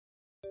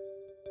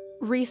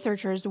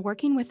Researchers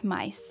working with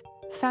mice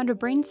found a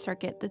brain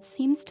circuit that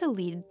seems to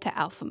lead to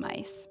alpha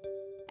mice.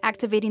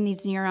 Activating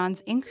these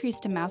neurons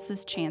increased a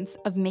mouse's chance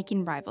of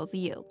making rivals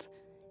yield,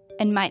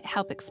 and might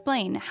help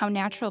explain how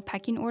natural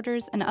pecking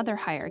orders and other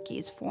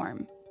hierarchies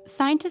form.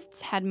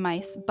 Scientists had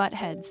mice butt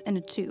heads in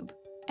a tube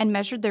and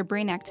measured their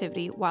brain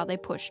activity while they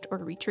pushed or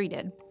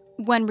retreated.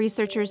 When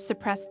researchers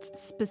suppressed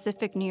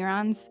specific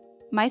neurons,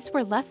 mice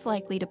were less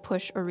likely to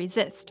push or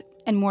resist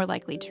and more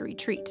likely to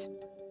retreat.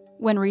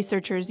 When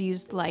researchers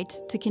used light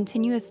to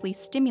continuously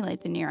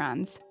stimulate the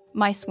neurons,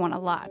 mice won a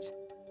lot,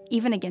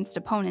 even against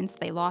opponents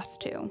they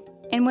lost to.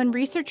 And when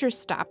researchers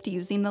stopped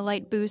using the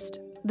light boost,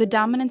 the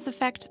dominance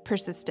effect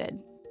persisted.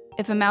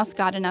 If a mouse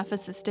got enough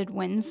assisted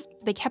wins,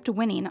 they kept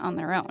winning on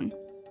their own.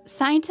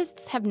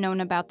 Scientists have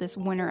known about this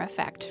winner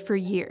effect for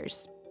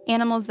years.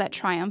 Animals that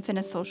triumph in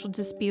a social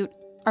dispute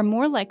are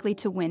more likely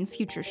to win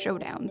future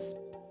showdowns.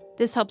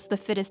 This helps the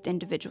fittest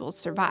individuals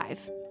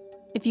survive.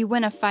 If you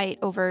win a fight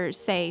over,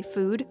 say,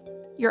 food,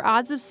 your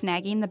odds of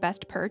snagging the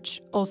best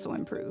perch also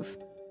improve.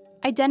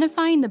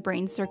 Identifying the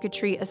brain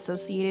circuitry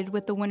associated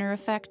with the winner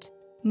effect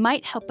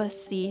might help us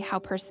see how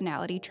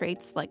personality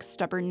traits like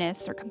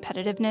stubbornness or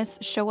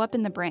competitiveness show up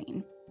in the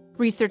brain.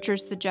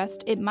 Researchers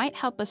suggest it might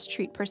help us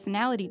treat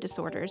personality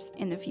disorders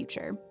in the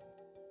future.